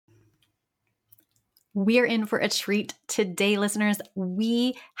We're in for a treat today, listeners.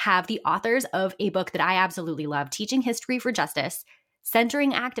 We have the authors of a book that I absolutely love, Teaching History for Justice,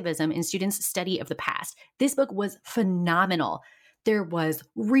 Centering Activism in Students' Study of the Past. This book was phenomenal. There was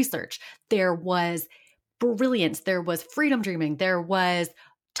research, there was brilliance, there was freedom dreaming, there was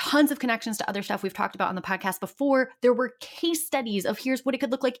tons of connections to other stuff we've talked about on the podcast before. There were case studies of here's what it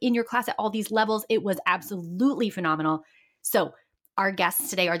could look like in your class at all these levels. It was absolutely phenomenal. So our guests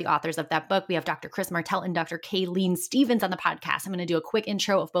today are the authors of that book. We have Dr. Chris Martell and Dr. Kayleen Stevens on the podcast. I'm going to do a quick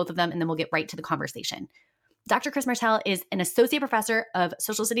intro of both of them, and then we'll get right to the conversation. Dr. Chris Martell is an associate professor of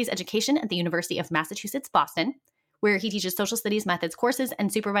social studies education at the University of Massachusetts, Boston, where he teaches social studies methods courses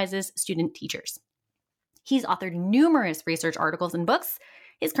and supervises student teachers. He's authored numerous research articles and books.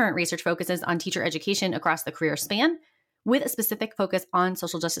 His current research focuses on teacher education across the career span, with a specific focus on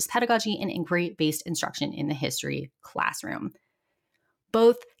social justice pedagogy and inquiry-based instruction in the history classroom.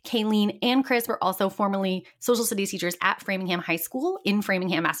 Both Kayleen and Chris were also formerly social studies teachers at Framingham High School in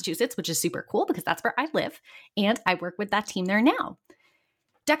Framingham, Massachusetts, which is super cool because that's where I live, and I work with that team there now.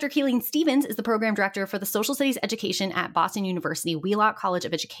 Dr. Kayleen Stevens is the program director for the social studies education at Boston University Wheelock College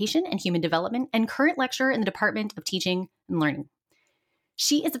of Education and Human Development and current lecturer in the Department of Teaching and Learning.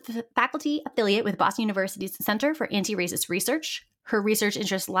 She is a faculty affiliate with Boston University's Center for Anti-Racist Research. Her research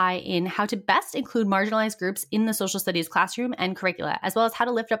interests lie in how to best include marginalized groups in the social studies classroom and curricula, as well as how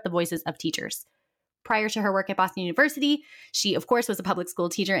to lift up the voices of teachers. Prior to her work at Boston University, she, of course, was a public school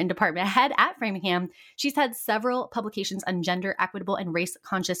teacher and department head at Framingham. She's had several publications on gender, equitable, and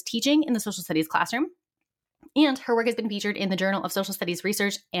race-conscious teaching in the social studies classroom. And her work has been featured in the Journal of Social Studies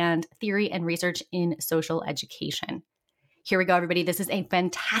Research and Theory and Research in Social Education. Here we go, everybody. This is a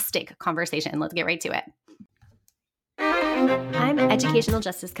fantastic conversation. Let's get right to it. I'm educational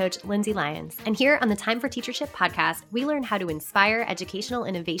justice coach Lindsay Lyons, and here on the Time for Teachership podcast, we learn how to inspire educational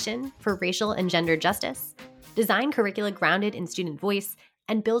innovation for racial and gender justice, design curricula grounded in student voice,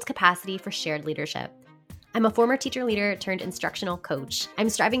 and build capacity for shared leadership. I'm a former teacher leader turned instructional coach. I'm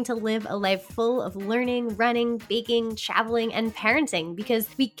striving to live a life full of learning, running, baking, traveling, and parenting because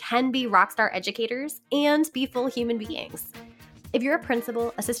we can be rockstar educators and be full human beings. If you're a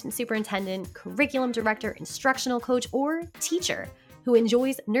principal, assistant superintendent, curriculum director, instructional coach, or teacher who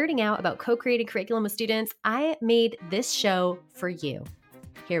enjoys nerding out about co-creating curriculum with students, I made this show for you.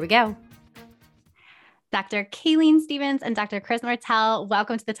 Here we go. Dr. Kayleen Stevens and Dr. Chris Martell,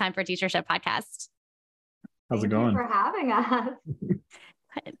 welcome to the Time for Teachership podcast. How's it going? Thank you for having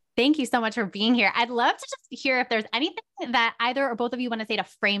us. Thank you so much for being here. I'd love to just hear if there's anything that either or both of you want to say to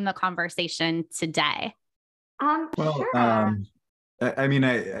frame the conversation today. Sure.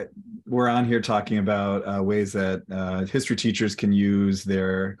 We're on here talking about ways that history teachers can use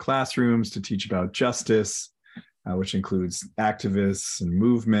their classrooms to teach about justice, which includes activists and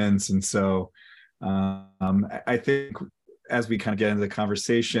movements. And so I think as we kind of get into the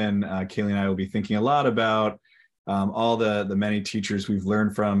conversation, Kaylee and I will be thinking a lot about all the many teachers we've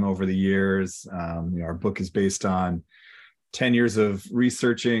learned from over the years. Our book is based on 10 years of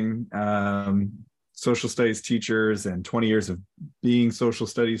researching social studies teachers and 20 years of being social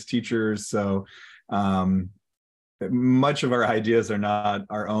studies teachers. So much of our ideas are not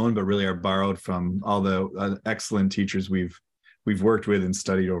our own, but really are borrowed from all the excellent teachers we've worked with and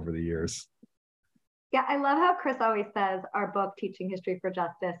studied over the years. Yeah, I love how Chris always says our book, Teaching History for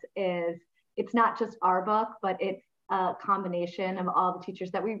Justice, it's not just our book, but it's a combination of all the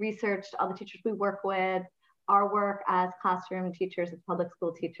teachers that we researched, all the teachers we work with, our work as classroom teachers, as public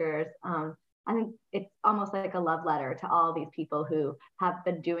school teachers. I think it's almost like a love letter to all these people who have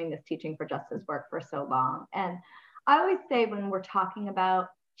been doing this Teaching for Justice work for so long. And I always say when we're talking about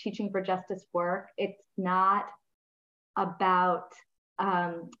Teaching for Justice work, it's not about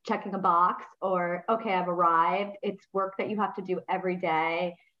checking a box or, okay, I've arrived. It's work that you have to do every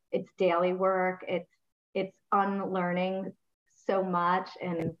day. It's daily work. It's unlearning so much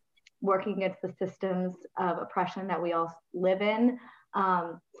and working against the systems of oppression that we all live in.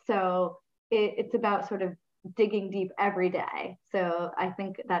 So it's about sort of digging deep every day. So I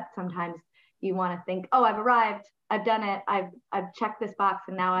think that sometimes you want to think, oh, I've arrived, I've done it, I've checked this box,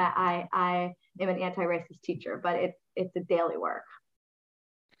 and now I am an anti-racist teacher. But it's a daily work.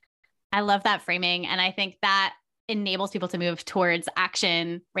 I love that framing. And I think that enables people to move towards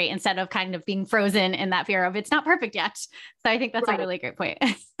action, right? Instead of kind of being frozen in that fear of it's not perfect yet. So I think that's a really great point.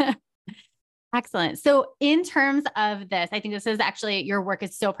 Excellent. So in terms of this, I think this is actually, your work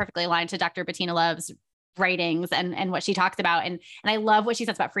is so perfectly aligned to Dr. Bettina Love's writings and what she talks about. And I love what she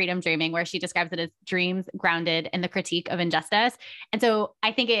says about freedom dreaming, where she describes it as dreams grounded in the critique of injustice. And so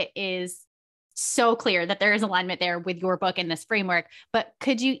I think it is so clear that there is alignment there with your book and this framework, but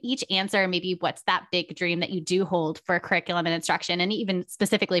could you each answer maybe what's that big dream that you do hold for curriculum and instruction, and even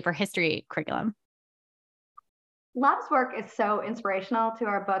specifically for history curriculum? Love's work is so inspirational to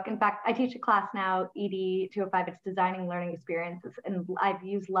our book. In fact, I teach a class now, ED 205, it's Designing Learning Experiences, and I've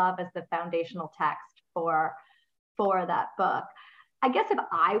used Love as the foundational text for that book. I guess if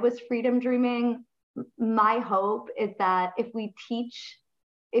I was freedom dreaming, my hope is that if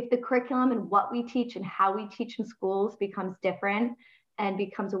the curriculum and what we teach and how we teach in schools becomes different and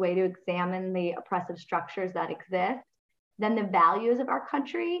becomes a way to examine the oppressive structures that exist, then the values of our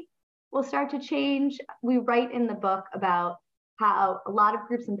country will start to change. We write in the book about how a lot of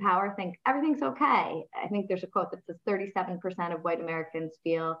groups in power think everything's okay. I think there's a quote that says 37% of white Americans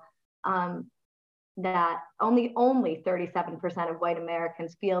feel that only 37% of white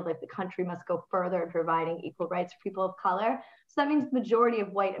Americans feel that the country must go further in providing equal rights for people of color. So that means the majority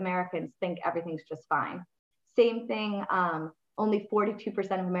of white Americans think everything's just fine. Same thing, only 42%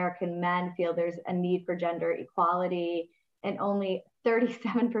 of American men feel there's a need for gender equality, and only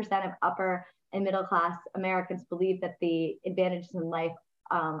 37% of upper and middle class Americans believe that the advantages in life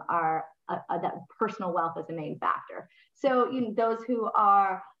are that personal wealth is a main factor. So those who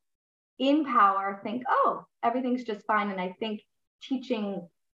are in power think, oh, everything's just fine. And I think teaching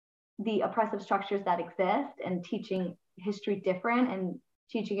the oppressive structures that exist and teaching history different and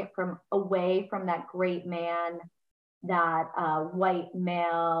teaching it from away from that great man, that white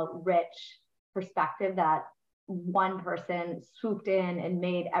male rich perspective that one person swooped in and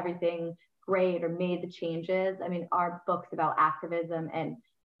made everything great or made the changes. I mean, our book's about activism and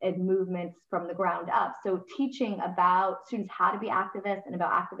movements from the ground up. So teaching about students how to be activists and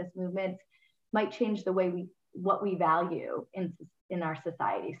about activist movements might change the way what we value in our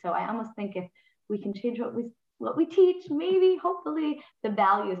society. So I almost think if we can change what we teach, maybe hopefully the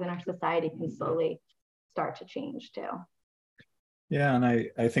values in our society can slowly start to change too. Yeah, and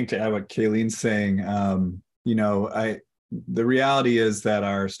I think to add what Kayleen's saying, the reality is that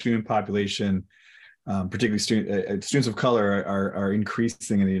our student population, particularly students of color, are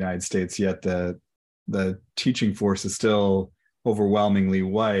increasing in the United States. Yet the teaching force is still overwhelmingly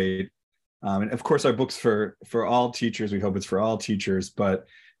white. And of course, our book's for all teachers. We hope it's for all teachers, but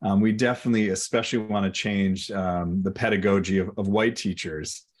we definitely especially want to change the pedagogy of white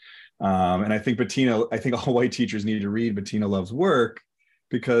teachers. And I think all white teachers need to read Bettina Love's work,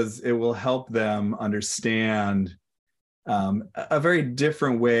 because it will help them understand a very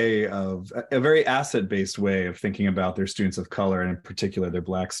different way a very asset-based way of thinking about their students of color, and in particular their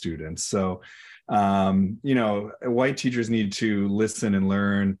Black students. So, white teachers need to listen and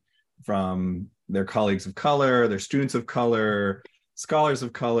learn from their colleagues of color, their students of color, scholars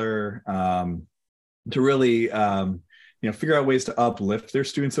of color, to really figure out ways to uplift their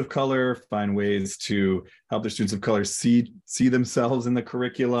students of color, find ways to help their students of color see themselves in the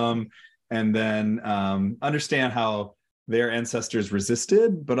curriculum, and then understand how their ancestors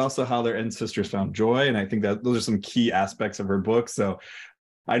resisted, but also how their ancestors found joy. And I think that those are some key aspects of her book. So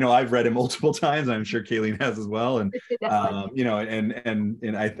I know I've read it multiple times. I'm sure Kayleen has as well. And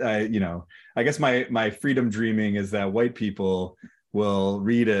I guess my freedom dreaming is that white people will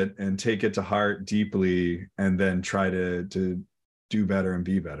read it and take it to heart deeply, and then try to do better and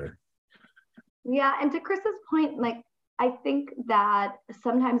be better. Yeah, and to Chris's point, I think that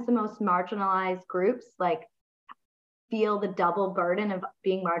sometimes the most marginalized groups feel the double burden of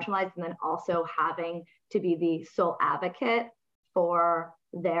being marginalized and then also having to be the sole advocate for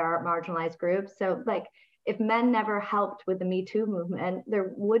their marginalized groups. So if men never helped with the Me Too movement,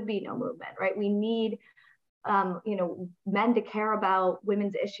 there would be no movement, right? We need men to care about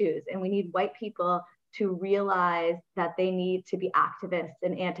women's issues, and we need white people to realize that they need to be activists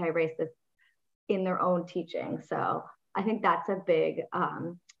and anti-racist in their own teaching. So I think that's a big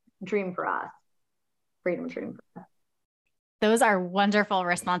dream for us, freedom dream for us. Those are wonderful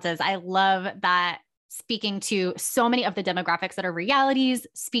responses. I love that, speaking to so many of the demographics that are realities,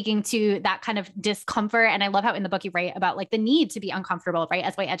 speaking to that kind of discomfort. And I love how in the book you write about the need to be uncomfortable, right,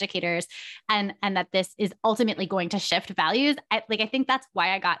 as white educators, and that this is ultimately going to shift values. I think that's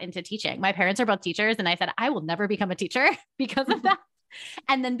why I got into teaching. My parents are both teachers, and I said, I will never become a teacher because of that.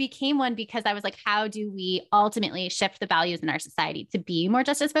 And then became one because I was like, how do we ultimately shift the values in our society to be more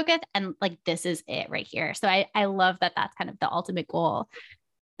justice focused? And this is it right here. So I love that that's kind of the ultimate goal.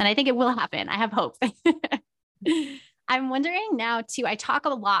 And I think it will happen. I have hope. I'm wondering now too, I talk a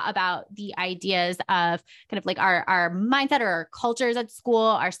lot about the ideas of kind of like our mindset or our cultures at school,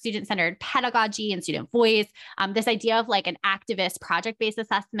 our student-centered pedagogy and student voice, this idea of like an activist project-based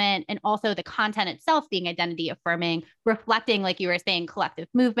assessment, and also the content itself being identity affirming, reflecting, like you were saying, collective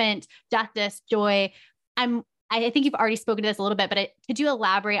movement, justice, joy. I think you've already spoken to this a little bit, but could you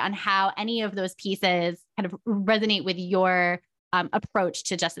elaborate on how any of those pieces kind of resonate with your approach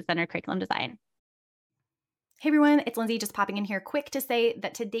to justice-centered curriculum design? Hey everyone, it's Lindsay, just popping in here quick to say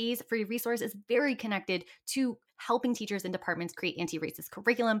that today's free resource is very connected to helping teachers and departments create anti-racist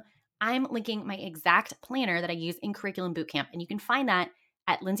curriculum. I'm linking my exact planner that I use in Curriculum Bootcamp, and you can find that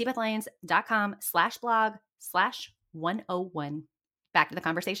at lindsaybethlyons.com/blog/101. Back to the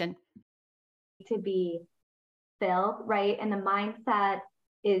conversation. To be filled, right? And the mindset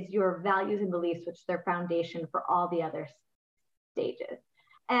is your values and beliefs, which are foundation for all the other stages.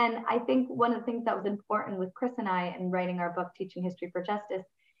 And I think one of the things that was important with Chris and I in writing our book, Teaching History for Justice,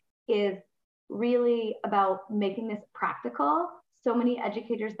 is really about making this practical. So many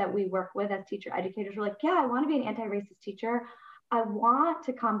educators that we work with as teacher educators are like, yeah, I want to be an anti-racist teacher. I want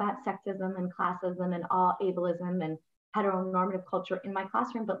to combat sexism and classism and all ableism and heteronormative culture in my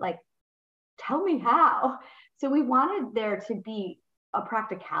classroom, but like, tell me how. So we wanted there to be a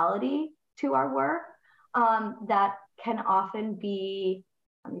practicality to our work that can often be,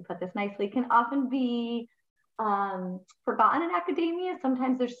 let me put this nicely, can often be forgotten in academia.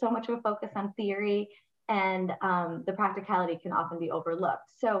 Sometimes there's so much of a focus on theory, and the practicality can often be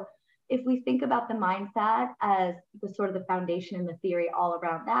overlooked. So if we think about the mindset as the sort of the foundation and the theory all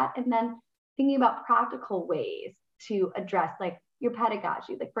around that, and then thinking about practical ways to address like your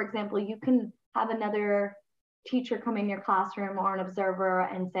pedagogy. Like, for example, you can have another teacher come in your classroom or an observer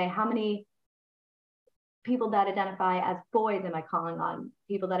and say, how many people that identify as boys am I calling on?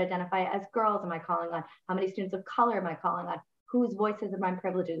 People that identify as girls am I calling on? How many students of color am I calling on? Whose voices am I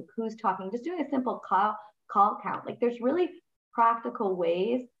privileging? Who's talking? Just doing a simple call count. Like, there's really practical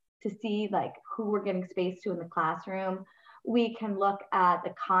ways to see like who we're giving space to in the classroom. We can look at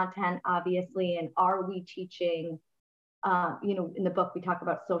the content, obviously, and are we teaching, in the book, we talk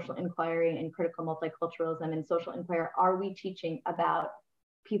about social inquiry and critical multiculturalism. And social inquiry, are we teaching about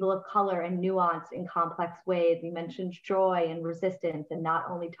people of color and nuance in complex ways? We mentioned joy and resistance, and not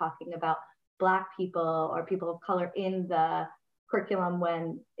only talking about Black people or people of color in the curriculum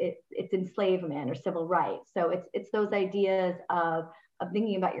when it's enslavement or civil rights. So it's those ideas of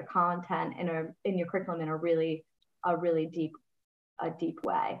thinking about your content in your curriculum in a really deep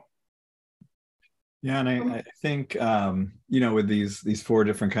way. Yeah, and I think with these four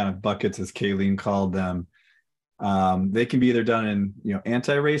different kind of buckets, as Kayleen called them, they can be either done in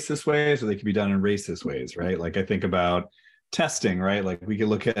anti-racist ways, or they can be done in racist ways, right? Like, I think about testing, right? Like, we could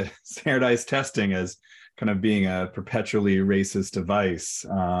look at standardized testing as kind of being a perpetually racist device.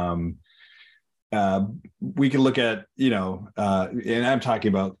 We could look at and I'm talking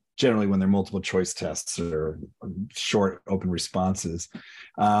about generally when they're multiple choice tests or short open responses.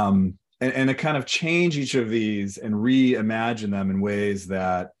 And to kind of change each of these and reimagine them in ways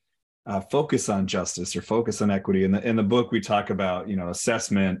that focus on justice or focus on equity. In the book, we talk about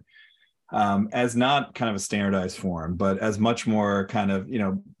assessment as not kind of a standardized form, but as much more kind of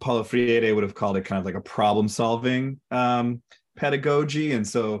Paulo Freire would have called it kind of like a problem solving pedagogy. And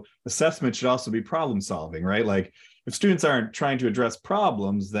so assessment should also be problem solving, right? Like, if students aren't trying to address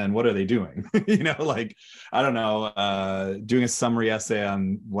problems, then what are they doing? Like, I don't know, doing a summary essay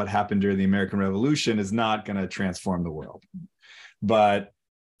on what happened during the American Revolution is not going to transform the world. But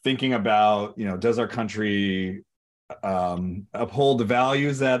thinking about, does our country uphold the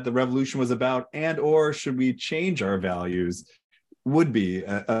values that the revolution was about, and or should we change our values, would be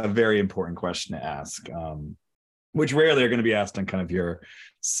a very important question to ask. Which rarely are going to be asked on kind of your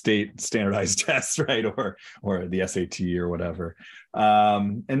state standardized tests, right? Or the SAT or whatever.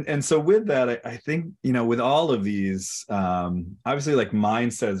 And so with that, I think, with all of these, obviously like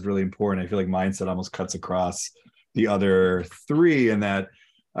mindset is really important. I feel like mindset almost cuts across the other three, and that,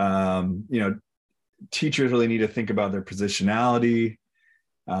 teachers really need to think about their positionality.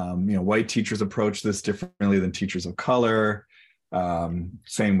 White teachers approach this differently than teachers of color.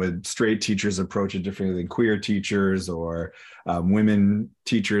 Same with straight teachers approach it differently than queer teachers, or women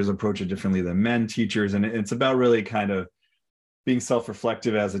teachers approach it differently than men teachers. And it's about really kind of being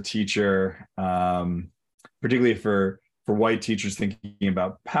self-reflective as a teacher, particularly for white teachers, thinking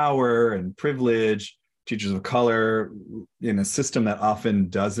about power and privilege, teachers of color in a system that often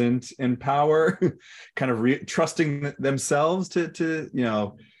doesn't empower, kind of trusting themselves to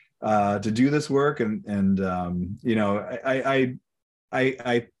do this work. I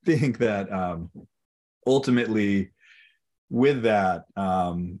think that ultimately, with that,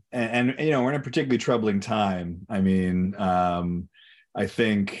 and you know, we're in a particularly troubling time. I mean, I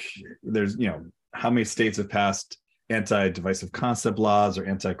think there's, you know, how many states have passed anti-divisive concept laws or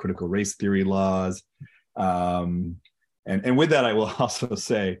anti-critical race theory laws? And with that, I will also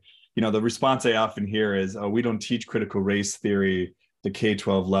say, you know, the response I often hear is, oh, we don't teach critical race theory the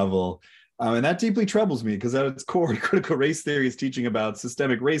K-12 level. And that deeply troubles me, because at its core, critical race theory is teaching about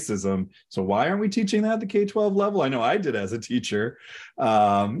systemic racism. So why aren't we teaching that at the K-12 level? I know I did as a teacher.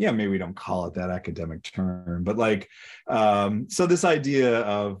 Yeah, maybe we don't call it that academic term, but like, so this idea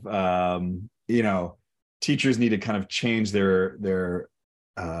of, you know, teachers need to kind of change their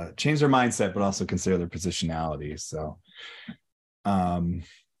mindset, but also consider their positionality. So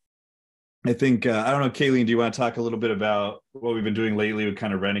I think, I don't know, Kayleen, do you want to talk a little bit about what we've been doing lately with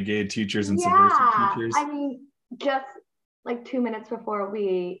kind of renegade teachers and subversive teachers? I mean, just like 2 minutes before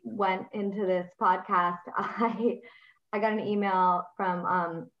we went into this podcast, I got an email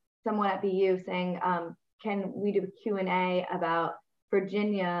from someone at BU saying, can we do a Q&A about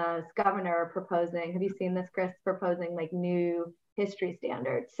Virginia's governor proposing, have you seen this, Chris, proposing like new history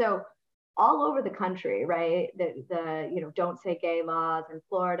standards? So all over the country, right? The you know, don't say gay laws in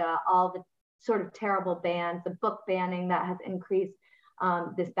Florida, all the sort of terrible bans, the book banning that has increased,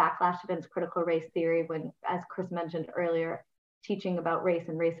 this backlash against critical race theory, when, as Chris mentioned earlier, teaching about race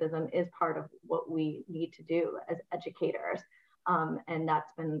and racism is part of what we need to do as educators. And that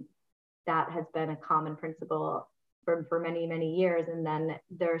has been a common principle for many, many years. And then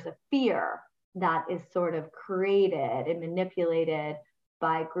there's a fear that is sort of created and manipulated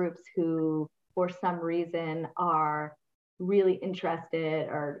by groups who, for some reason, are really interested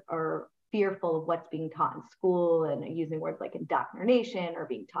or fearful of what's being taught in school, and using words like indoctrination or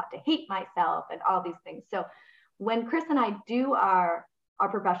being taught to hate myself and all these things. So when Chris and I do our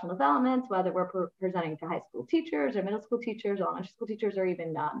professional developments, whether we're presenting to high school teachers or middle school teachers or elementary school teachers, or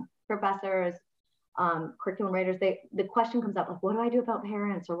even professors, curriculum writers, the question comes up like, what do I do about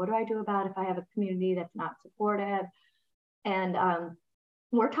parents? Or what do I do about if I have a community that's not supportive? And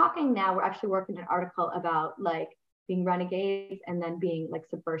we're actually working an article about like being renegades and then being like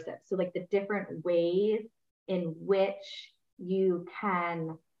subversive. So like the different ways in which you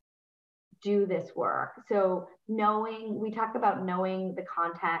can do this work. So we talk about knowing the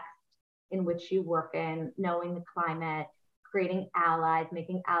context in which you work in, knowing the climate, creating allies,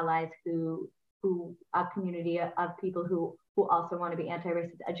 making allies who a community of people who also want to be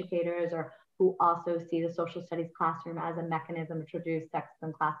anti-racist educators, or who also see the social studies classroom as a mechanism to reduce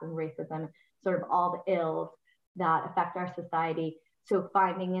sexism, classism, racism, sort of all the ills that affect our society. So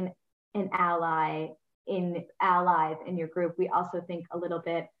finding an ally in allies in your group. We also think a little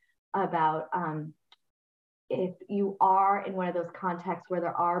bit about if you are in one of those contexts where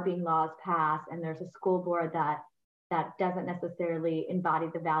there are being laws passed and there's a school board that doesn't necessarily embody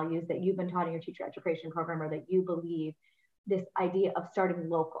the values that you've been taught in your teacher education program, or that you believe, this idea of starting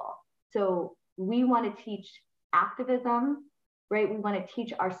local. So we want to teach activism, right? We want to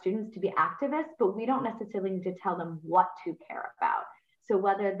teach our students to be activists, but we don't necessarily need to tell them what to care about. So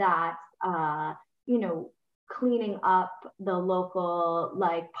whether that's, cleaning up the local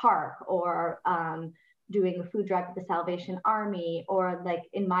like park, or doing a food drive with the Salvation Army, or like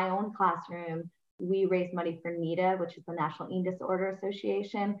in my own classroom, we raise money for NEDA, which is the National Eating Disorder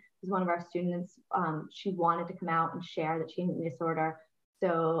Association. It was one of our students. She wanted to come out and share that she had an eating disorder.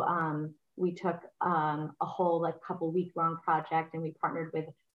 So we took a whole like couple week long project, and we partnered with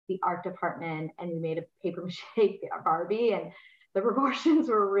the art department, and we made a paper mache Barbie, and the proportions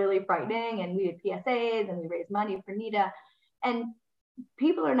were really frightening. And we did PSAs, and we raised money for NEDA. And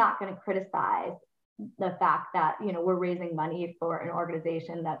people are not going to criticize the fact that, we're raising money for an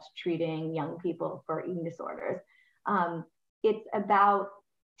organization that's treating young people for eating disorders. It's about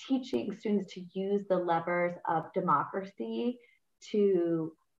teaching students to use the levers of democracy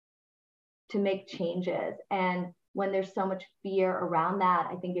to make changes. And when there's so much fear around that,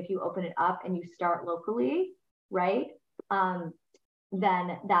 I think if you open it up and you start locally, right,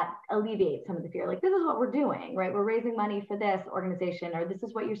 then that alleviates some of the fear. Like, this is what we're doing, right? We're raising money for this organization, or this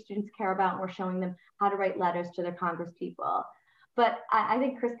is what your students care about, and we're showing them how to write letters to their Congress people. But I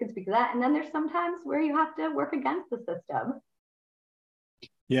think Chris can speak to that. And then there's sometimes where you have to work against the system.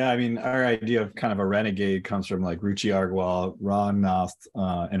 Yeah, I mean, our idea of kind of a renegade comes from like Ruchi Agrawal, Ron Nath,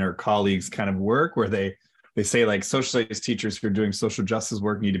 and her colleagues' kind of work, where they say like social studies teachers who are doing social justice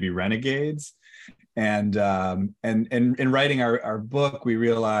work need to be renegades. And in writing our book, we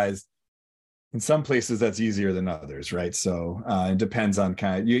realized in some places that's easier than others, right? So it depends on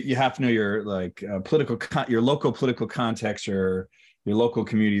kind of, you have to know your like your local political context, your your local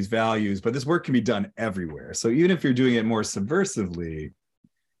community's values, but this work can be done everywhere. So even if you're doing it more subversively,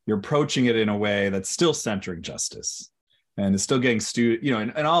 you're approaching it in a way that's still centering justice and is still getting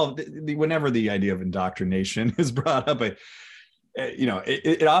and all of whenever the idea of indoctrination is brought up,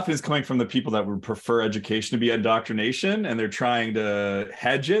 it often is coming from the people that would prefer education to be indoctrination, and they're trying to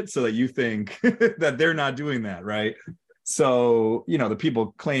hedge it so that you think that they're not doing that, right? So, the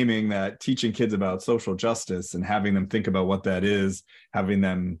people claiming that teaching kids about social justice and having them think about what that is, having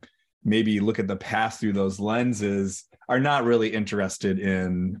them maybe look at the past through those lenses, are not really interested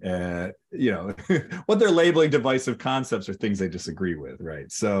in, what they're labeling divisive concepts or things they disagree with, right?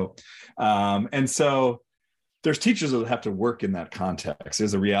 So, so there's teachers that have to work in that context.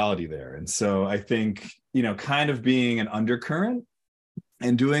 There's a reality there. And so I think, kind of being an undercurrent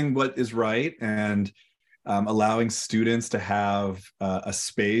and doing what is right and allowing students to have a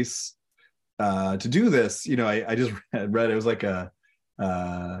space to do this. I just read, it was like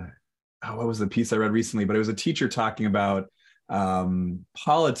what was the piece I read recently, but it was a teacher talking about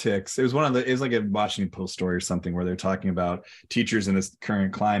politics. It was like a Washington Post story or something where they're talking about teachers in this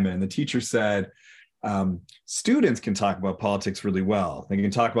current climate. And the teacher said, students can talk about politics really well. They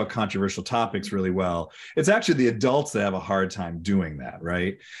can talk about controversial topics really well. It's actually the adults that have a hard time doing that,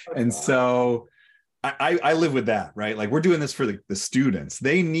 right? And so I live with that, right? Like, we're doing this for the students.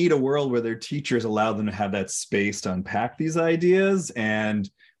 They need a world where their teachers allow them to have that space to unpack these ideas. And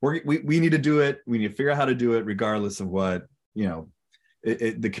we need to do it. We need to figure out how to do it regardless of what,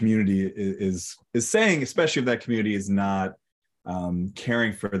 the community is saying, especially if that community is not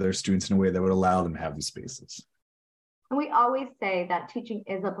caring for their students in a way that would allow them to have these spaces. And we always say that teaching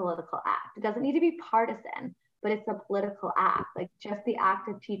is a political act. It doesn't need to be partisan, but it's a political act. Like, just the act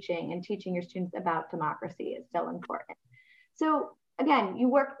of teaching and teaching your students about democracy is so important. So again, you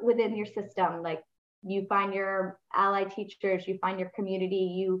work within your system, like you find your ally teachers, you find your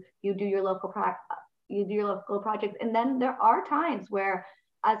community, you do your local projects. And then there are times where,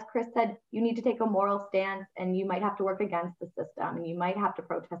 as Chris said, you need to take a moral stance and you might have to work against the system and you might have to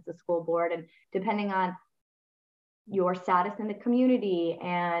protest the school board. And depending on your status in the community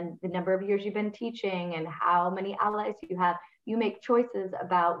and the number of years you've been teaching and how many allies you have, you make choices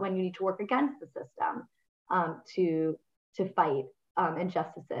about when you need to work against the system to fight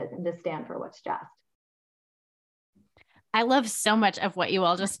injustices and to stand for what's just. I love so much of what you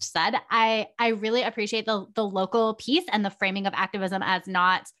all just said. I really appreciate the local piece and the framing of activism as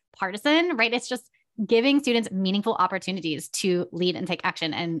not partisan, right? It's just giving students meaningful opportunities to lead and take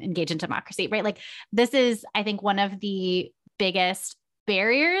action and engage in democracy, right? Like, this is, I think, one of the biggest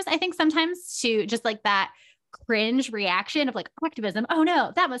barriers, I think, sometimes to just like that cringe reaction of like, activism, oh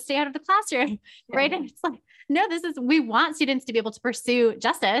no, that must stay out of the classroom, right? And it's like, no, we want students to be able to pursue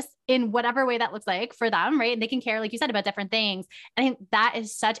justice in whatever way that looks like for them, right? And they can care, like you said, about different things. I think that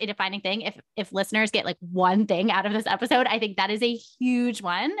is such a defining thing. If listeners get like one thing out of this episode, I think that is a huge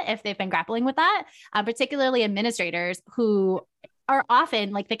one if they've been grappling with that, particularly administrators who are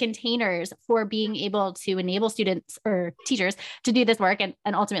often like the containers for being able to enable students or teachers to do this work and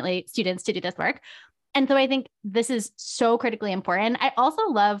ultimately students to do this work. And so I think this is so critically important. I also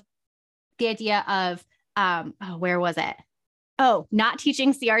love the idea of, where was it? Oh, not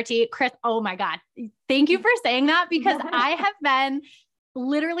teaching CRT. Chris, oh my God. Thank you for saying that, because I have been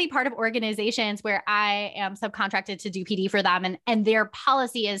literally part of organizations where I am subcontracted to do PD for them. And their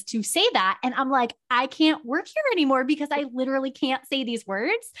policy is to say that. And I'm like, I can't work here anymore because I literally can't say these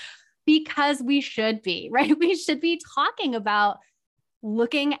words, because we should be, right? We should be talking about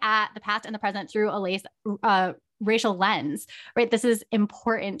looking at the past and the present through a racial lens, right? This is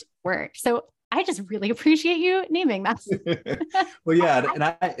important work. So I just really appreciate you naming that. Well, yeah,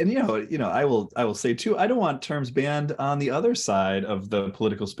 I will say too, I don't want terms banned on the other side of the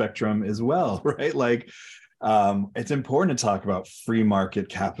political spectrum as well, right? Like, it's important to talk about free market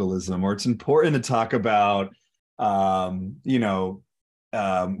capitalism, or it's important to talk about, what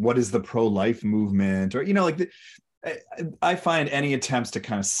is the pro-life movement, or I find any attempts to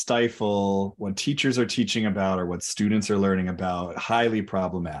kind of stifle what teachers are teaching about or what students are learning about highly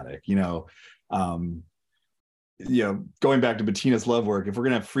problematic. Going back to Bettina's love work, if we're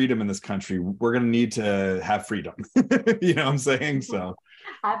going to have freedom in this country, we're going to need to have freedom. You know what I'm saying? So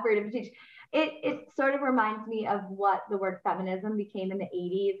have freedom to teach. It sort of reminds me of what the word feminism became in the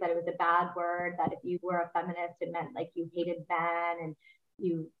 80s, that it was a bad word, that if you were a feminist, it meant like you hated men and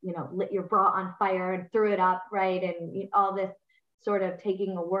you lit your bra on fire and threw it up, right? And all this sort of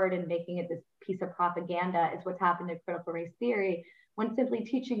taking a word and making it this piece of propaganda is what's happened in critical race theory, when simply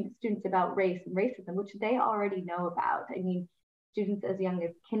teaching students about race and racism, which they already know about. I mean, students as young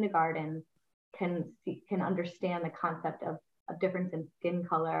as kindergarten can understand the concept of of difference in skin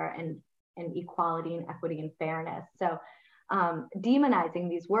color and equality and equity and fairness. So demonizing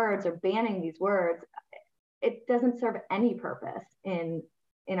these words or banning these words, it doesn't serve any purpose in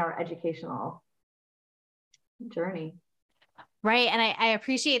our educational journey. Right. And I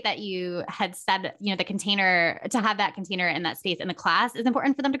appreciate that you had said, the container, to have that container in that space in the class is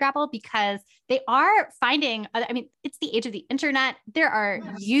important for them to grapple, because they are finding, it's the age of the internet. There are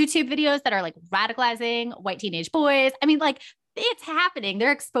YouTube videos that are like radicalizing white teenage boys. It's happening.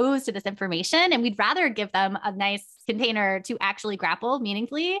 They're exposed to this information, and we'd rather give them a nice container to actually grapple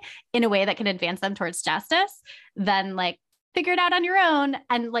meaningfully in a way that can advance them towards justice than like figure it out on your own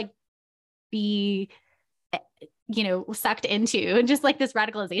and like be sucked into just like this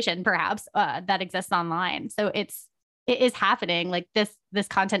radicalization perhaps that exists online. So it is happening. Like this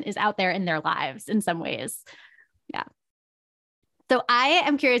content is out there in their lives in some ways. Yeah. So I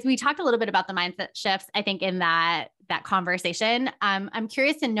am curious, we talked a little bit about the mindset shifts, I think, in that conversation. I'm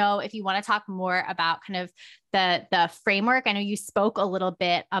curious to know if you want to talk more about kind of the framework. I know you spoke a little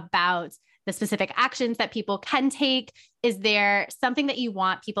bit about the specific actions that people can take. Is there something that you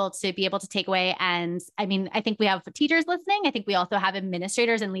want people to be able to take away? And I think we have teachers listening. I think we also have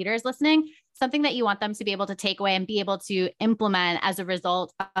administrators and leaders listening. Something that you want them to be able to take away and be able to implement as a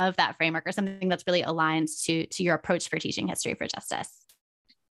result of that framework, or something that's really aligned to your approach for teaching history for justice.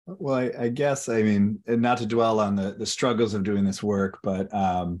 Well, I guess, and not to dwell on the struggles of doing this work, but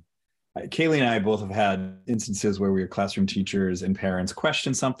Kaylee and I both have had instances where we were classroom teachers and parents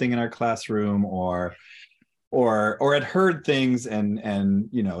question something in our classroom, or had heard things, and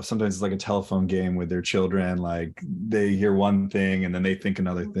sometimes it's like a telephone game with their children. Like they hear one thing and then they think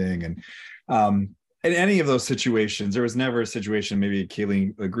another thing. And in any of those situations, there was never a situation, maybe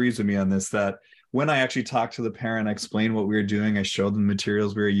Kaylee agrees with me on this, that when I actually talked to the parent, I explained what we were doing, I showed them the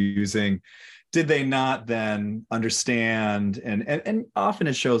materials we were using, did they not then understand? And often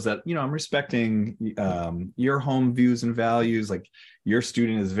it shows that, I'm respecting your home views and values. Like your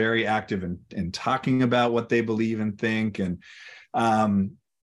student is very active in talking about what they believe and think. And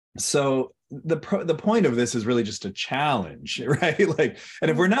so the point of this is really just a challenge, right? Like, and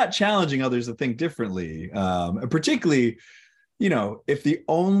if we're not challenging others to think differently, particularly, if the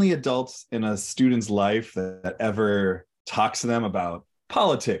only adults in a student's life that ever talks to them about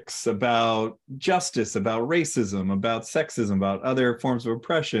politics, about justice, about racism, about sexism, about other forms of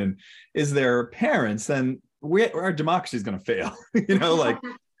oppression is their parents, then our democracy is going to fail. Like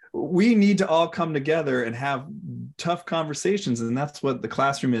we need to all come together and have tough conversations. And that's what the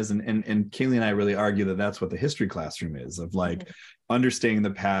classroom is. And Kaylee and I really argue that that's what the history classroom is, of like understanding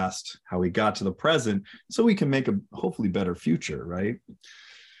the past, how we got to the present, so we can make a hopefully better future, right?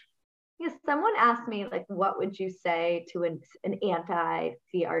 Yes, someone asked me, like, what would you say to an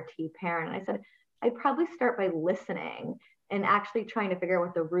anti-CRT parent? And I said, I'd probably start by listening and actually trying to figure out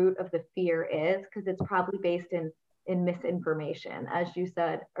what the root of the fear is, because it's probably based in misinformation. As you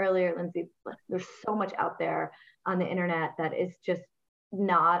said earlier, Lindsay, there's so much out there on the internet that is just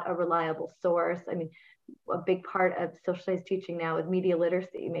not a reliable source. A big part of social studies teaching now is media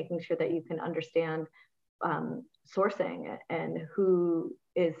literacy, making sure that you can understand sourcing and who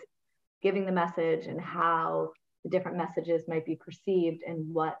is giving the message and how the different messages might be perceived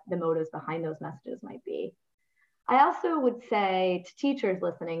and what the motives behind those messages might be. I also would say to teachers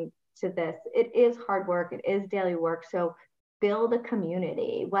listening to this, it is hard work, it is daily work. So build a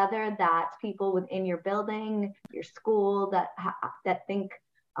community, whether that's people within your building, your school that think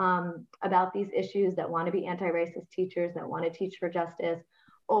about these issues, that want to be anti-racist teachers, that want to teach for justice,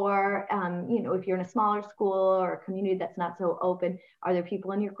 or if you're in a smaller school or a community that's not so open, are there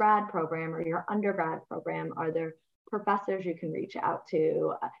people in your grad program or your undergrad program? Are there professors you can reach out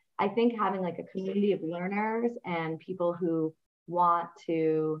to? I think having like a community of learners and people who want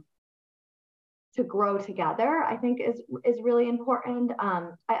to grow together, I think is really important.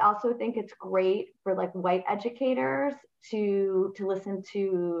 I also think it's great for like white educators to listen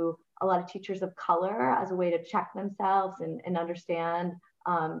to a lot of teachers of color as a way to check themselves and understand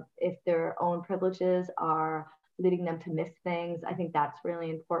if their own privileges are leading them to miss things. I think that's really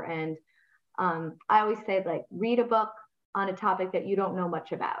important. I always say, like, read a book on a topic that you don't know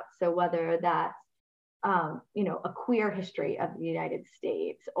much about. So whether that's, a queer history of the United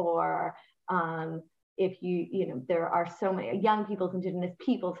States, or if there are so many young people's, indigenous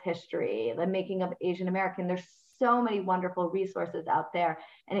people's history, the making of Asian American, there's so many wonderful resources out there.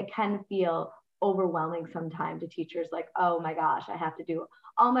 And it can feel overwhelming sometimes to teachers, like, oh my gosh, I have to do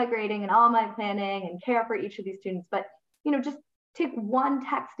all my grading and all my planning and care for each of these students. But, just take one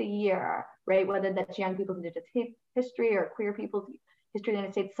text a year, right? Whether that's young people's indigenous history or queer people's history of the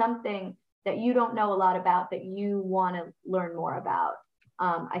United States, something that you don't know a lot about that you want to learn more about,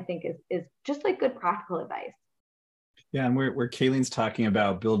 I think is just like good practical advice. Yeah, and where Kayleen's talking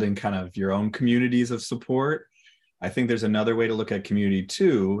about building kind of your own communities of support, I think there's another way to look at community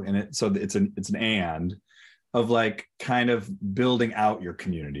too, and it's an and of like kind of building out your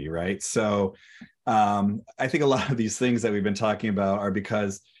community, right? So I think a lot of these things that we've been talking about are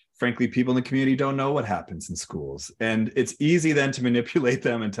because, frankly, people in the community don't know what happens in schools. And it's easy then to manipulate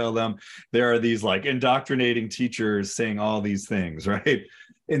them and tell them there are these like indoctrinating teachers saying all these things, right?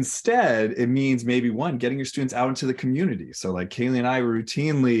 Instead, it means maybe one, getting your students out into the community. So like Kaylee and I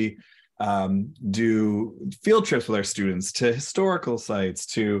routinely do field trips with our students to historical sites,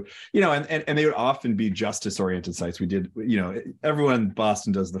 to, and they would often be justice oriented sites. We did, everyone in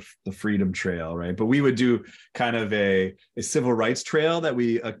Boston does the Freedom Trail, right? But we would do kind of a civil rights trail that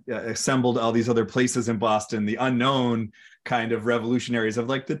we assembled all these other places in Boston, the unknown kind of revolutionaries of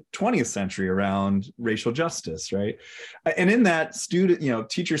like the 20th century around racial justice, right? And in that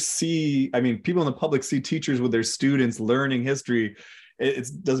teachers see, people in the public see teachers with their students learning history. It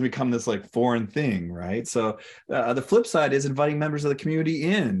doesn't become this like foreign thing, right? So the flip side is inviting members of the community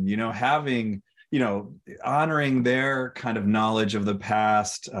in, having, honoring their kind of knowledge of the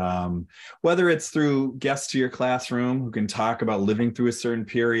past, whether it's through guests to your classroom who can talk about living through a certain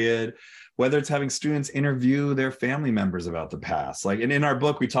period, whether it's having students interview their family members about the past. Like, and in our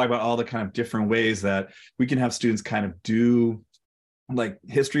book, we talk about all the kind of different ways that we can have students kind of do like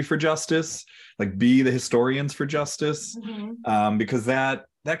history for justice, like be the historians for justice, because that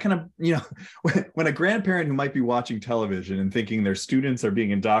kind of, when a grandparent who might be watching television and thinking their students are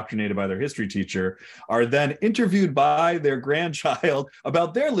being indoctrinated by their history teacher are then interviewed by their grandchild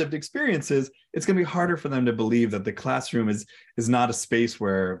about their lived experiences, it's going to be harder for them to believe that the classroom is not a space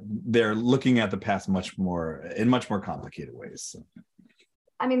where they're looking at the past in much more complicated ways. So.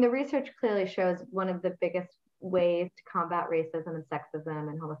 The research clearly shows one of the biggest ways to combat racism and sexism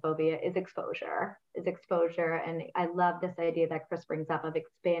and homophobia is exposure. And I love this idea that Chris brings up of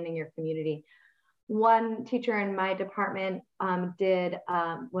expanding your community. One teacher in my department did,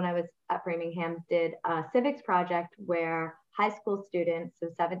 when I was at Framingham, did a civics project where high school students, so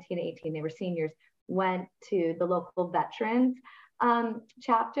 17, 18, they were seniors, went to the local veterans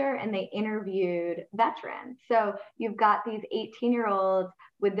chapter and they interviewed veterans. So you've got these 18-year-olds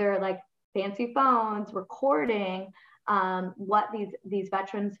with their like fancy phones recording what these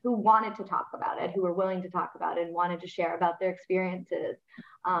veterans who wanted to talk about it, who were willing to talk about it and wanted to share about their experiences.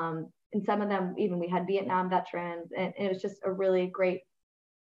 And some of them, even we had Vietnam veterans, and it was just a really great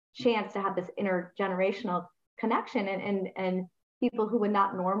chance to have this intergenerational connection and people who would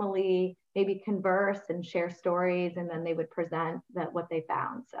not normally maybe converse and share stories, and then they would present what they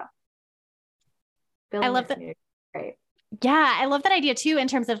found. So I love that. Great. Yeah, I love that idea too, in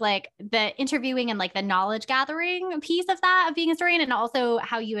terms of like the interviewing and like the knowledge gathering piece of that, of being a historian, and also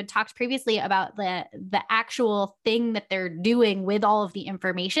how you had talked previously about the actual thing that they're doing with all of the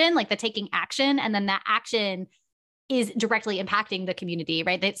information, like the taking action, and then that action is directly impacting the community,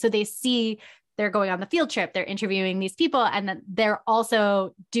 right? So they see they're going on the field trip, they're interviewing these people, and then they're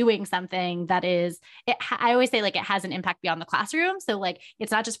also doing something that is, I always say like it has an impact beyond the classroom. So like,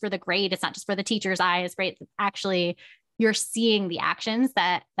 it's not just for the grade, it's not just for the teacher's eyes, right? Actually, you're seeing the actions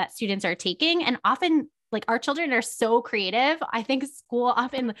that students are taking. And often like our children are so creative. I think school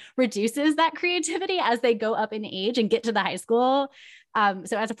often reduces that creativity as they go up in age and get to the high school.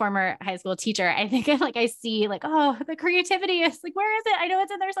 So as a former high school teacher, I think I see like, oh, the creativity is like, where is it? I know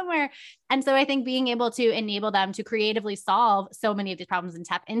it's in there somewhere. And so I think being able to enable them to creatively solve so many of these problems and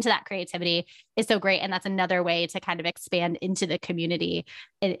tap into that creativity is so great. And that's another way to kind of expand into the community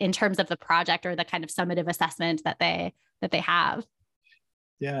in terms of the project or the kind of summative assessment that they have.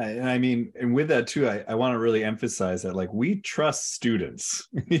 Yeah. And and with that too, I want to really emphasize that like we trust students,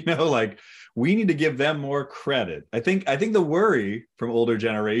 like we need to give them more credit. I think the worry from older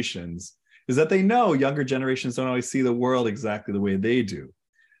generations is that they know younger generations don't always see the world exactly the way they do,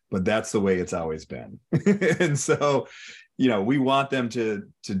 but that's the way it's always been. And so, we want them to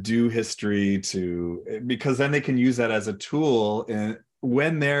do history because then they can use that as a tool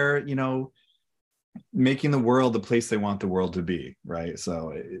when they're, making the world the place they want the world to be, right?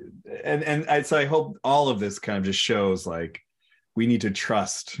 So, so I hope all of this kind of just shows like we need to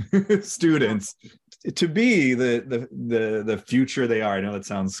trust students to be the future they are. I know that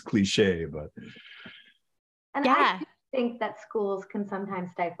sounds cliche, but I think that schools can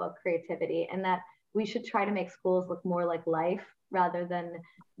sometimes stifle creativity, and that we should try to make schools look more like life rather than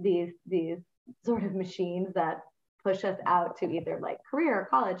these sort of machines that push us out to either like career or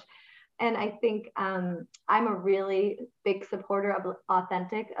college. And I think I'm a really big supporter of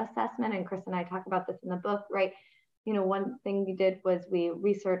authentic assessment. And Chris and I talk about this in the book, right? You know, one thing we did was we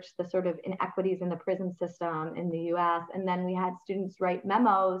researched the sort of inequities in the prison system in the US. And then we had students write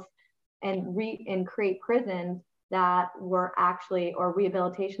memos and create prisons that were actually, or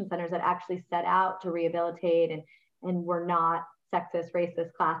rehabilitation centers that actually set out to rehabilitate and were not sexist, racist,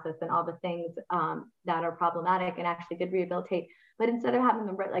 classist, and all the things that are problematic, and actually did rehabilitate. But instead of having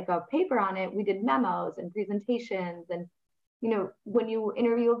them write like a paper on it, we did memos and presentations. And, you know, when you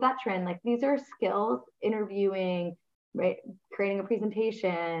interview a veteran, like these are skills, interviewing, right, creating a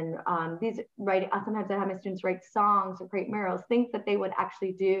presentation, sometimes I have my students write songs or create murals, things that they would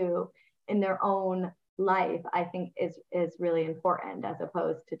actually do in their own life, I think is really important, as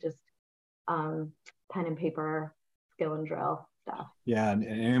opposed to just pen and paper skill and drill stuff. Yeah,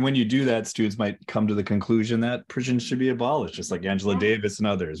 and when you do that, students might come to the conclusion that prisons should be abolished, just like Angela Davis and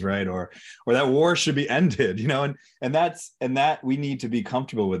others, right? Or that war should be ended, you know, and that we need to be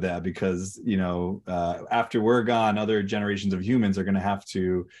comfortable with that, because, you know, after we're gone, other generations of humans are going to have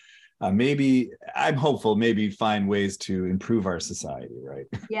to maybe, I'm hopeful, maybe find ways to improve our society, right?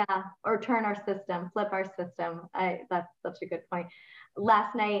 Yeah, or turn our system, flip our system. That's such a good point.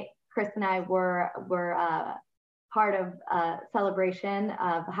 Last night, Chris and I were part of a celebration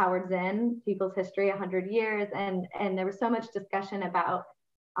of Howard Zinn, People's History, 100 years. And there was so much discussion about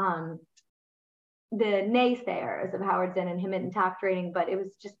the naysayers of Howard Zinn and him indoctrinating, but it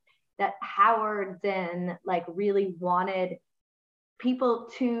was just that Howard Zinn like really wanted people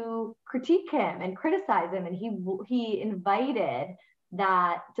to critique him and criticize him. And he invited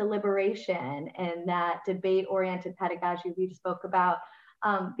that deliberation and that debate-oriented pedagogy we spoke about,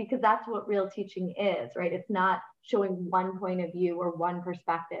 because that's what real teaching is, right? It's not showing one point of view or one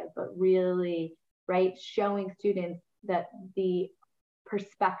perspective, but really, right, showing students that the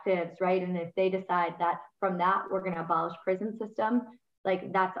perspectives, right? And if they decide that from that, we're going to abolish prison system,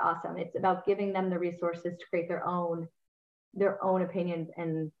 like that's awesome. It's about giving them the resources to create their own opinions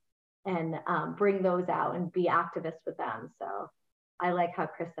and bring those out and be activists with them. So I like how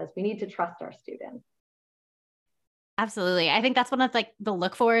Chris says we need to trust our students. Absolutely. I think that's one of like the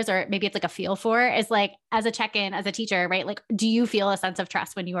look fors, or maybe it's like a feel for, is like as a check-in, as a teacher, right? Like, do you feel a sense of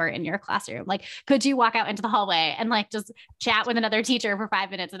trust when you are in your classroom? Like, could you walk out into the hallway and like just chat with another teacher for 5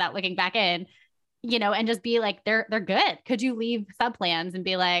 minutes without looking back in, you know, and just be like, they're good. Could you leave subplans and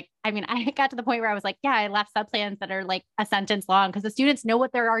be like, I mean, I got to the point where I was like, yeah, I left subplans that are like a sentence long because the students know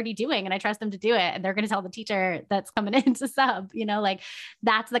what they're already doing and I trust them to do it. And they're going to tell the teacher that's coming in to sub, you know, like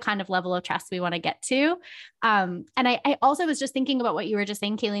that's the kind of level of trust we want to get to. And I also was just thinking about what you were just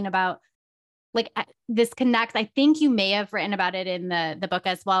saying, Kayleen, about like this connects. I think you may have written about it in the book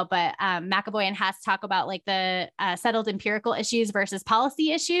as well, but McAvoy and Hess talk about like the settled empirical issues versus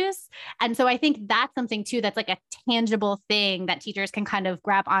policy issues. And so I think that's something too, that's like a tangible thing that teachers can kind of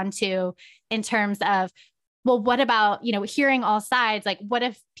grab onto in terms of, well, what about, you know, hearing all sides? Like, what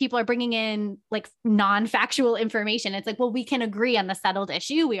if people are bringing in like non-factual information? It's like, well, we can agree on the settled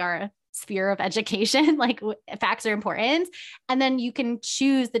issue. We are a sphere of education, like facts are important. And then you can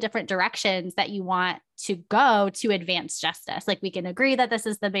choose the different directions that you want to go to advance justice. Like we can agree that this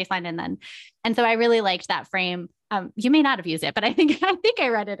is the baseline. And so I really liked that frame. You may not have used it, but I think I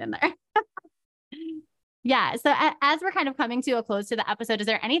read it in there. Yeah. So as we're kind of coming to a close to the episode, is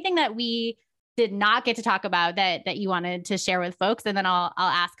there anything that we did not get to talk about that you wanted to share with folks? And then I'll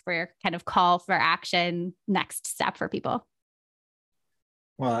ask for your kind of call for action next step for people.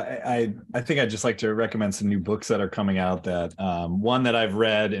 Well, I think I'd just like to recommend some new books that are coming out. That one that I've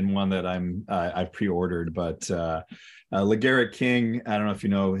read and one that I've pre-ordered. But LeGarrette King, I don't know if you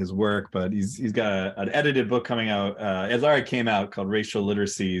know his work, but he's got an edited book coming out. It already came out, called Racial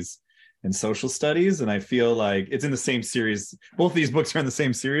Literacies and Social Studies, and I feel like it's in the same series. Both of these books are in the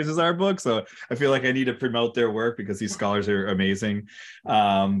same series as our book, so I feel like I need to promote their work because these scholars are amazing.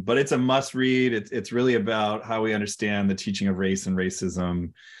 But it's a must read. It's really about how we understand the teaching of race and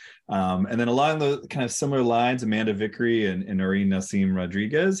racism. And then along the kind of similar lines, Amanda Vickery and Noreen Nassim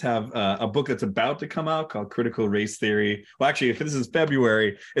Rodriguez have a book that's about to come out called Critical Race Theory. Well, actually, if this is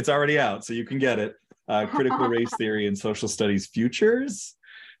February, it's already out, so you can get it. Critical Race Theory and Social Studies Futures.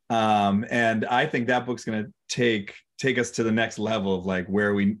 And I think that book's going to take us to the next level of like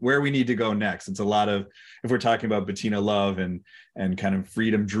where we need to go next. It's a lot of, if we're talking about Bettina Love and kind of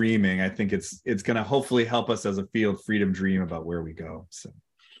freedom dreaming, I think it's going to hopefully help us as a field freedom dream about where we go. So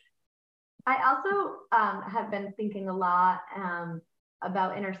I also have been thinking a lot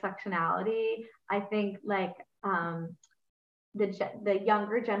about intersectionality. I think like the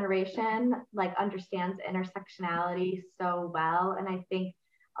younger generation like understands intersectionality so well, and I think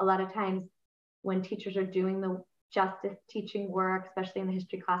a lot of times when teachers are doing the justice teaching work, especially in the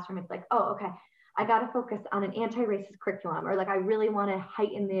history classroom, it's like, oh, okay, I got to focus on an anti-racist curriculum, or like, I really want to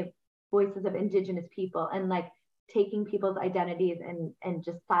heighten the voices of Indigenous people, and like taking people's identities and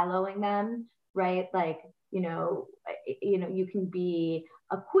just siloing them, right? Like, you can be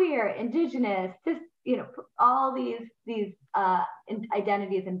a queer, Indigenous, cis, all these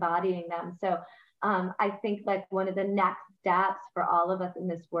identities, embodying them. So I think like one of the next steps for all of us in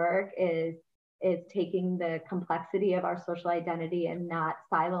this work is taking the complexity of our social identity and not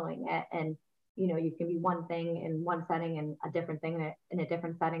siloing it. And, you can be one thing in one setting and a different thing in a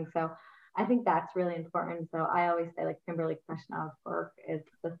different setting. So I think that's really important. So I always say like Kimberly Crenshaw's work is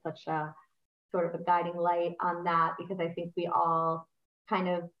just such a sort of a guiding light on that, because I think we all kind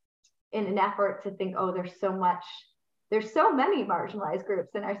of, in an effort to think, oh, there's so many marginalized groups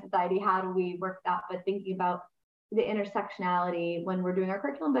in our society, how do we work that? But thinking about the intersectionality when we're doing our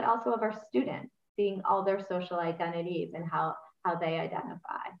curriculum, but also of our students, seeing all their social identities and how they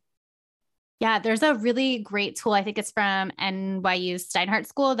identify. Yeah, there's a really great tool. I think it's from NYU Steinhardt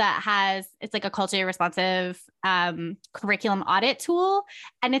School it's like a culturally responsive curriculum audit tool.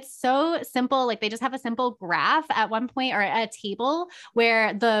 And it's so simple. Like they just have a simple graph at one point, or a table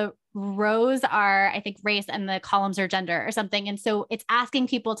where the rows are, I think, race and the columns are gender or something. And so it's asking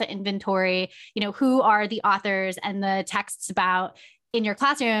people to inventory, who are the authors and the texts about in your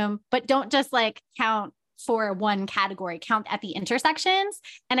classroom, but don't just like count for one category, count at the intersections.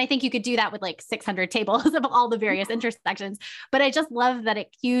 And I think you could do that with like 600 tables of all the various intersections. But I just love that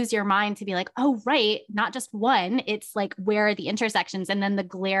it cues your mind to be like, oh, right, not just one, it's like where are the intersections? And then the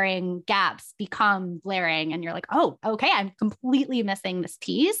glaring gaps become glaring. And you're like, oh, okay, I'm completely missing this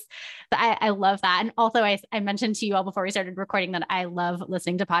piece. But I love that. And also I mentioned to you all before we started recording that I love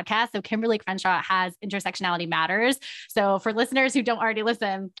listening to podcasts. So Kimberly Crenshaw has Intersectionality Matters. So for listeners who don't already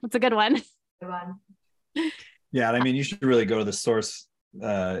listen, it's a good one. Good one. Yeah, and I mean, you should really go to the source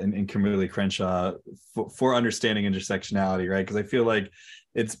in Kimberly Crenshaw for understanding intersectionality, right? Because I feel like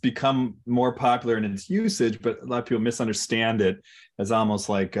it's become more popular in its usage, but a lot of people misunderstand it as almost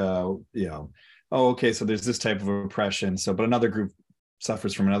like, oh, okay, so there's this type of oppression. So, but another group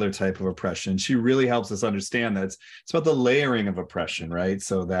suffers from another type of oppression. She really helps us understand that it's about the layering of oppression, right?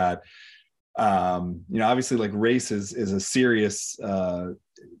 So that, obviously, like race is a serious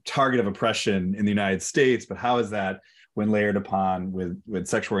target of oppression in the United States, but how is that when layered upon with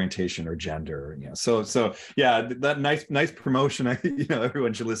sexual orientation or gender? So yeah, that nice promotion.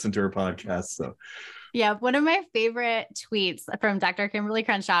 Everyone should listen to her podcast. So yeah, one of my favorite tweets from Dr. Kimberly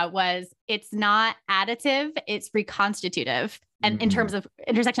Crenshaw was, it's not additive, it's reconstitutive. And in terms of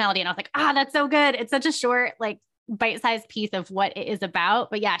intersectionality, and I was like, that's so good. It's such a short, like bite-sized piece of what it is about.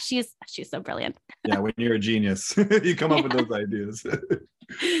 But yeah, she's so brilliant. Yeah, when you're a genius, you come up with those ideas.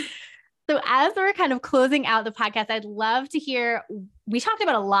 So as we're kind of closing out the podcast, I'd love to hear, we talked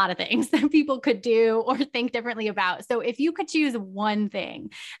about a lot of things that people could do or think differently about. So if you could choose one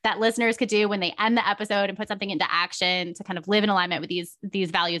thing that listeners could do when they end the episode and put something into action to kind of live in alignment with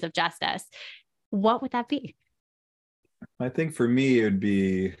these values of justice, what would that be? I think for me, it would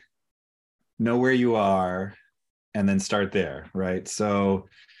be know where you are and then start there, right? So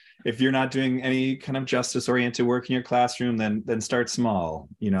if you're not doing any kind of justice oriented work in your classroom, then start small,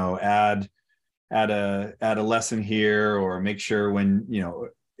 add a lesson here, or make sure when,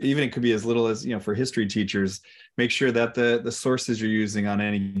 even it could be as little as, for history teachers, make sure that the sources you're using on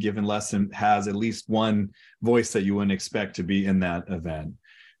any given lesson has at least one voice that you wouldn't expect to be in that event.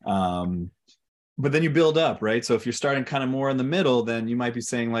 But then you build up, right? So if you're starting kind of more in the middle, then you might be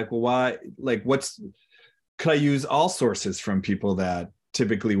saying like, well, why, like, could I use all sources from people that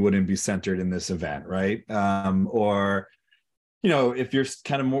typically wouldn't be centered in this event, right? Or, if you're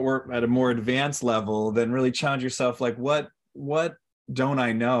kind of more at a more advanced level, then really challenge yourself, like what don't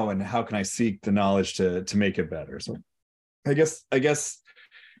I know, and how can I seek the knowledge to make it better? So I guess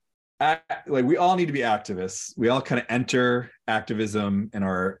like we all need to be activists. We all kind of enter activism in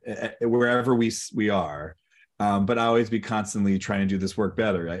our wherever we are. But I always be constantly trying to do this work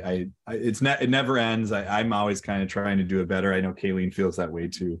better. It never ends. I'm always kind of trying to do it better. I know Kayleen feels that way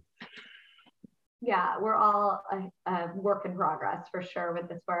too. Yeah, we're all a work in progress for sure with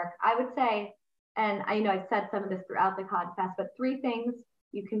this work. I would say, and I said some of this throughout the podcast, but 3 things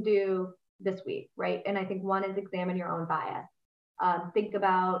you can do this week, right? And I think one is examine your own bias. Think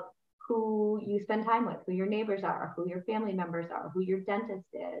about who you spend time with, who your neighbors are, who your family members are, who your dentist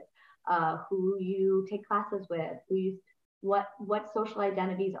is. Who you take classes with, what social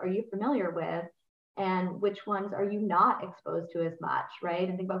identities are you familiar with, and which ones are you not exposed to as much, right?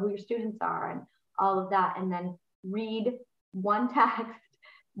 And think about who your students are and all of that, and then read one text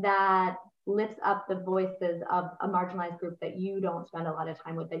that lifts up the voices of a marginalized group that you don't spend a lot of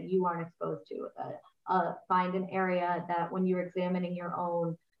time with, that you aren't exposed to. Find an area that when you're examining your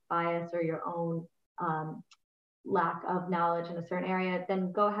own bias or your own lack of knowledge in a certain area,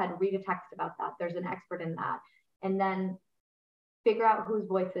 then go ahead, read a text about that. There's an expert in that. And then figure out whose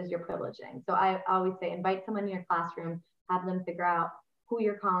voices you're privileging. So I always say, invite someone in your classroom, have them figure out who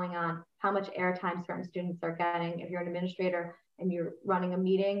you're calling on, how much airtime certain students are getting. If you're an administrator and you're running a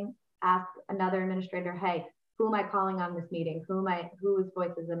meeting, ask another administrator, hey, who am I calling on this meeting? Whose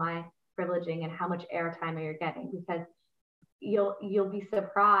voices am I privileging, and how much airtime are you getting? Because you'll be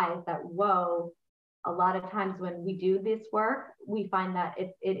surprised that, whoa, a lot of times when we do this work, we find that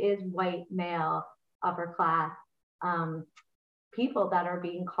it is white, male, upper class people that are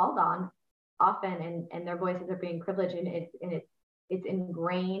being called on often, and their voices are being privileged, and it's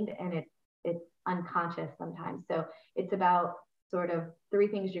ingrained, and it's unconscious sometimes. So it's about sort of 3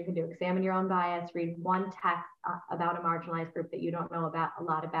 things you can do: examine your own bias, read one text about a marginalized group that you don't know about a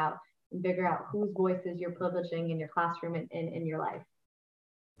lot about, and figure out whose voices you're privileging in your classroom and in your life.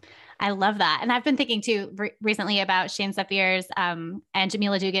 I love that. And I've been thinking too recently about Shane Saphir's and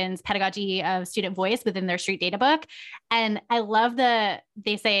Jamila Dugan's pedagogy of student voice within their street data book. And I love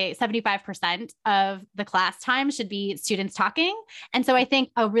they say 75% of the class time should be students talking. And so I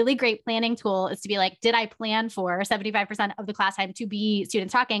think a really great planning tool is to be like, did I plan for 75% of the class time to be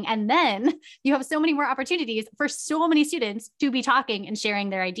students talking? And then you have so many more opportunities for so many students to be talking and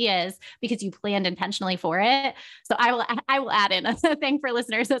sharing their ideas because you planned intentionally for it. So I will add in a thing for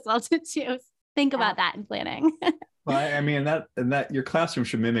listeners as well to think about that in planning. Well, I mean, that your classroom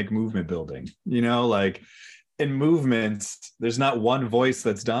should mimic movement building, like in movements, there's not one voice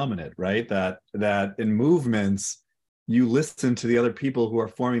that's dominant, right? That in movements, you listen to the other people who are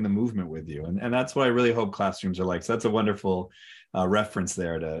forming the movement with you. And that's what I really hope classrooms are like. So that's a wonderful reference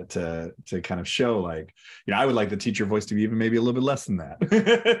there to kind of show, like, I would like the teacher voice to be even maybe a little bit less than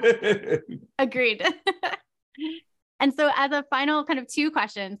that. Agreed. And so as a final kind of 2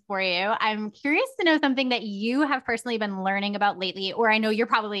 questions for you, I'm curious to know something that you have personally been learning about lately, or I know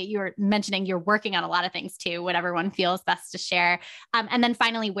you're mentioning you're working on a lot of things too, whatever one feels best to share. And then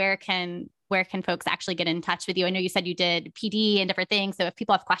finally, where can folks actually get in touch with you? I know you said you did PD and different things. So if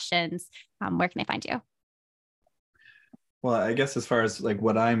people have questions, where can they find you? Well, I guess as far as like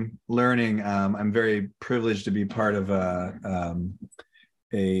what I'm learning, I'm very privileged to be part of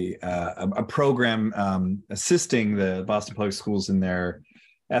a program assisting the Boston Public Schools in their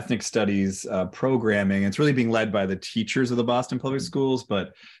ethnic studies programming. It's really being led by the teachers of the Boston Public Schools,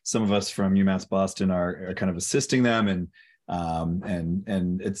 but some of us from UMass Boston are kind of assisting them, and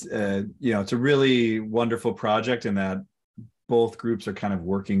it's it's a really wonderful project in that both groups are kind of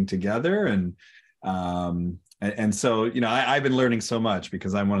working together, and so I've been learning so much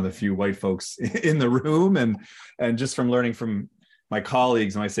because I'm one of the few white folks in the room, and just from learning from my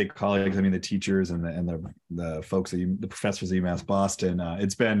colleagues, and when I say colleagues, I mean the teachers and the folks the professors at UMass Boston.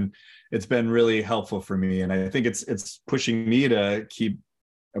 It's been really helpful for me, and I think it's pushing me to keep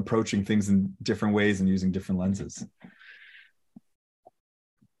approaching things in different ways and using different lenses.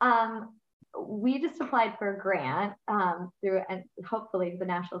 We just applied for a grant through, and hopefully the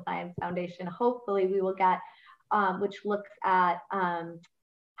National Science Foundation. Hopefully we will get, which looks at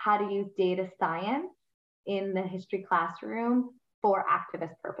how to use data science in the history classroom for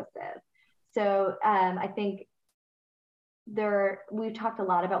activist purposes. So I think we've talked a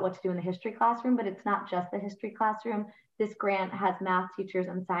lot about what to do in the history classroom, but it's not just the history classroom. This grant has math teachers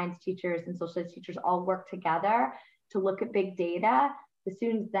and science teachers and social studies teachers all work together to look at big data. The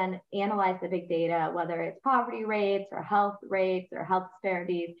students then analyze the big data, whether it's poverty rates or health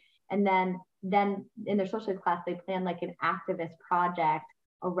disparities. And then in their social studies class, they plan like an activist project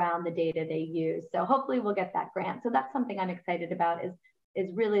around the data they use. So hopefully we'll get that grant. So that's something I'm excited about, is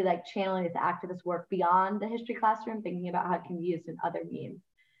really like channeling this activist work beyond the history classroom, thinking about how it can be used in other means.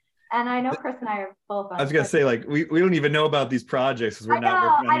 And I know Chris and I are both on. I was going to say, like, we don't even know about these projects because we're not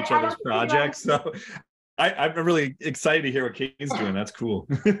working on each other's projects. So I'm really excited to hear what Kate's doing. That's cool.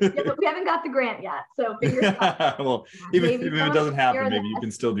 Yeah, but we haven't got the grant yet. So fingers crossed. Well, even if it doesn't happen, maybe you can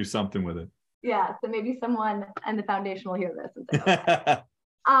still do something with it. Yeah, so maybe someone in the foundation will hear this and say, okay.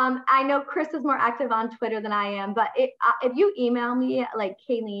 I know Chris is more active on Twitter than I am, but if you email me, like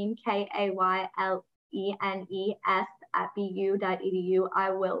Kaylenes, KAYLENES @bu.edu,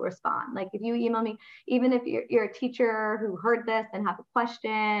 I will respond. Like if you email me, even if you're a teacher who heard this and have a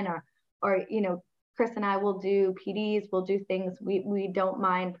question, or Chris and I will do PDs, we'll do things. We don't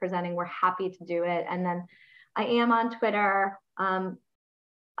mind presenting. We're happy to do it. And then I am on Twitter.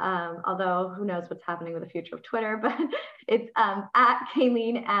 although who knows what's happening with the future of Twitter, but it's at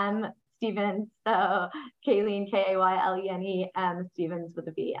Kaylene M. Stephens. So Kaylene, Kaylene M. Stephens with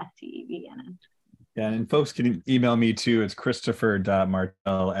a V, Stevens. Yeah, and folks can email me too. It's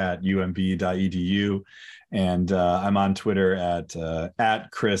christopher.martel@umb.edu. And I'm on Twitter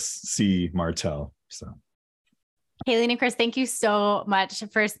at Chris C. Martel. So, Kaylene and Chris, thank you so much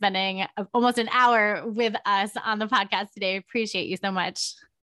for spending almost an hour with us on the podcast today. Appreciate you so much.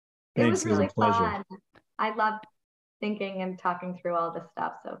 Thanks. It was really a pleasure. fun. I love thinking and talking through all this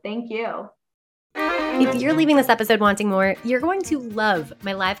stuff. So thank you. If you're leaving this episode wanting more, you're going to love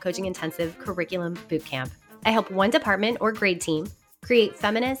my live coaching intensive curriculum bootcamp. I help one department or grade team create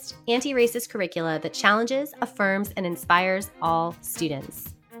feminist, anti-racist curricula that challenges, affirms, and inspires all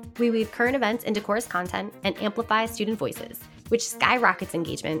students. We weave current events into course content and amplify student voices, which skyrockets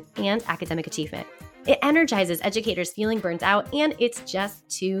engagement and academic achievement. It energizes educators feeling burnt out, and it's just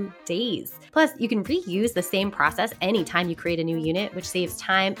 2 days. Plus, you can reuse the same process anytime you create a new unit, which saves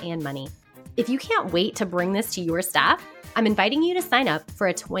time and money. If you can't wait to bring this to your staff, I'm inviting you to sign up for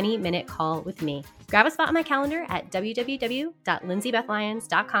a 20-minute call with me. Grab a spot on my calendar at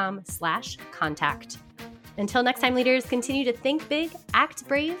www.lindsaybethlyons.com/contact. Until next time, leaders, continue to think big, act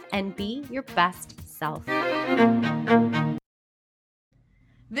brave, and be your best self.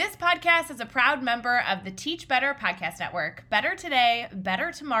 This podcast is a proud member of the Teach Better Podcast Network. Better today,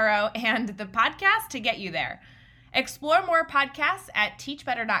 better tomorrow, and the podcast to get you there. Explore more podcasts at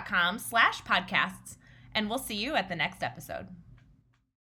teachbetter.com/podcasts, and we'll see you at the next episode.